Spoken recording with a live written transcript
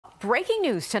Breaking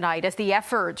news tonight as the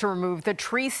effort to remove the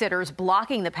tree sitters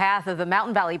blocking the path of the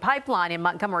Mountain Valley Pipeline in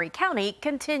Montgomery County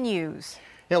continues.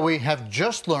 Yeah, we have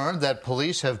just learned that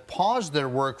police have paused their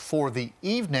work for the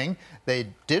evening. They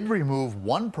did remove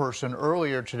one person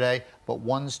earlier today, but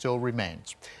one still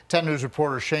remains. 10 News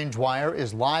reporter Shane Dwyer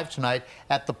is live tonight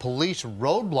at the police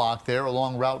roadblock there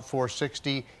along Route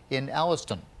 460 in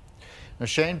Elliston. Now,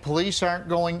 Shane, police aren't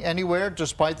going anywhere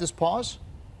despite this pause?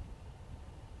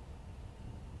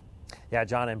 Yeah,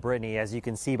 John and Brittany, as you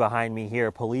can see behind me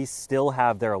here, police still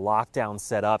have their lockdown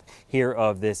set up here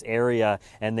of this area,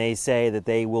 and they say that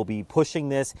they will be pushing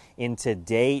this into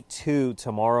day 2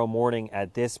 tomorrow morning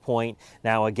at this point.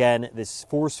 Now, again, this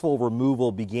forceful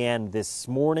removal began this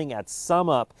morning at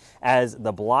sunup as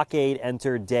the blockade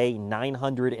entered day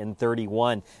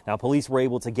 931. Now, police were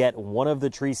able to get one of the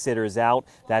tree sitters out.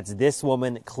 That's this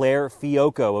woman, Claire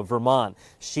Fiocco of Vermont.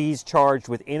 She's charged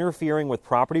with interfering with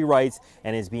property rights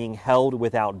and is being held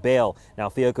without bail. Now,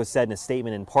 Fiocco said in a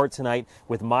statement in part tonight,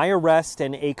 with my arrest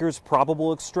and Acres'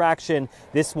 probable extraction,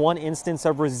 this one instance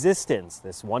of resistance,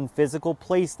 this one physical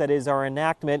place that is our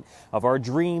enactment of our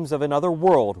dreams of another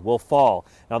world will fall.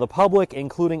 Now, the public,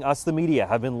 including us, the media,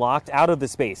 have been locked out of the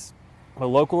space. The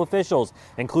local officials,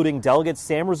 including Delegate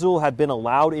Sam Razul, have been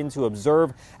allowed in to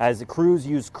observe as crews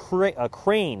use a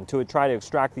crane to try to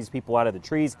extract these people out of the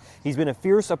trees. He's been a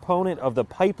fierce opponent of the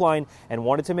pipeline and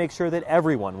wanted to make sure that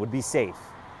everyone would be safe.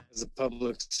 As a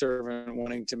public servant,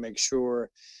 wanting to make sure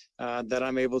that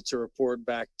I'm able to report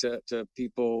back to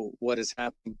people what has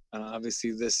happened.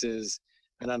 Obviously, this is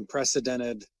an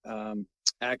unprecedented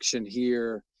action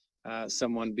here.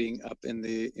 Someone being up in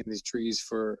these trees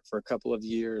for a couple of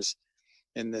years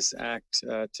in this act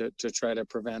to try to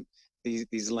prevent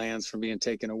these lands from being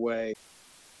taken away.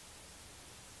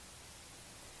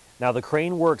 Now, the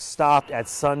crane work stopped at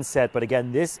sunset, but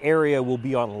again, this area will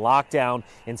be on lockdown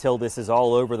until this is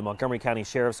all over. The Montgomery County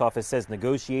Sheriff's Office says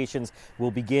negotiations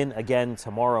will begin again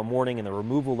tomorrow morning, and the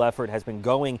removal effort has been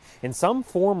going in some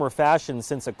form or fashion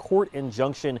since a court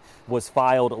injunction was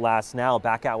filed last night.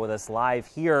 Back out with us live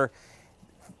here.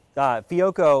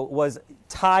 Fiocco was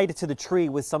tied to the tree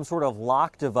with some sort of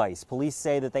lock device. Police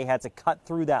say that they had to cut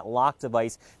through that lock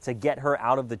device to get her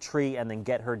out of the tree and then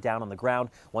get her down on the ground.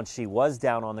 Once she was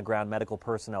down on the ground, medical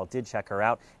personnel did check her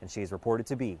out, and she is reported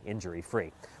to be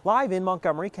injury-free. Live in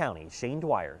Montgomery County, Shane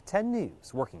Dwyer, 10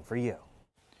 News, working for you.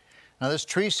 Now, this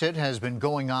tree sit has been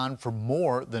going on for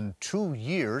more than 2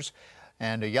 years.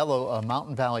 And a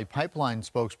Mountain Valley Pipeline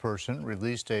spokesperson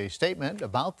released a statement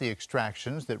about the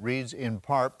extractions that reads in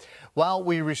part, while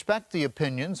we respect the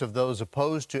opinions of those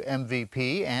opposed to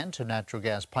MVP and to natural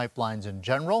gas pipelines in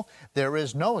general, there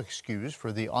is no excuse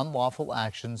for the unlawful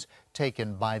actions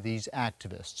taken by these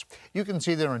activists. You can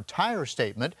see their entire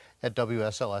statement at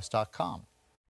WSLS.com.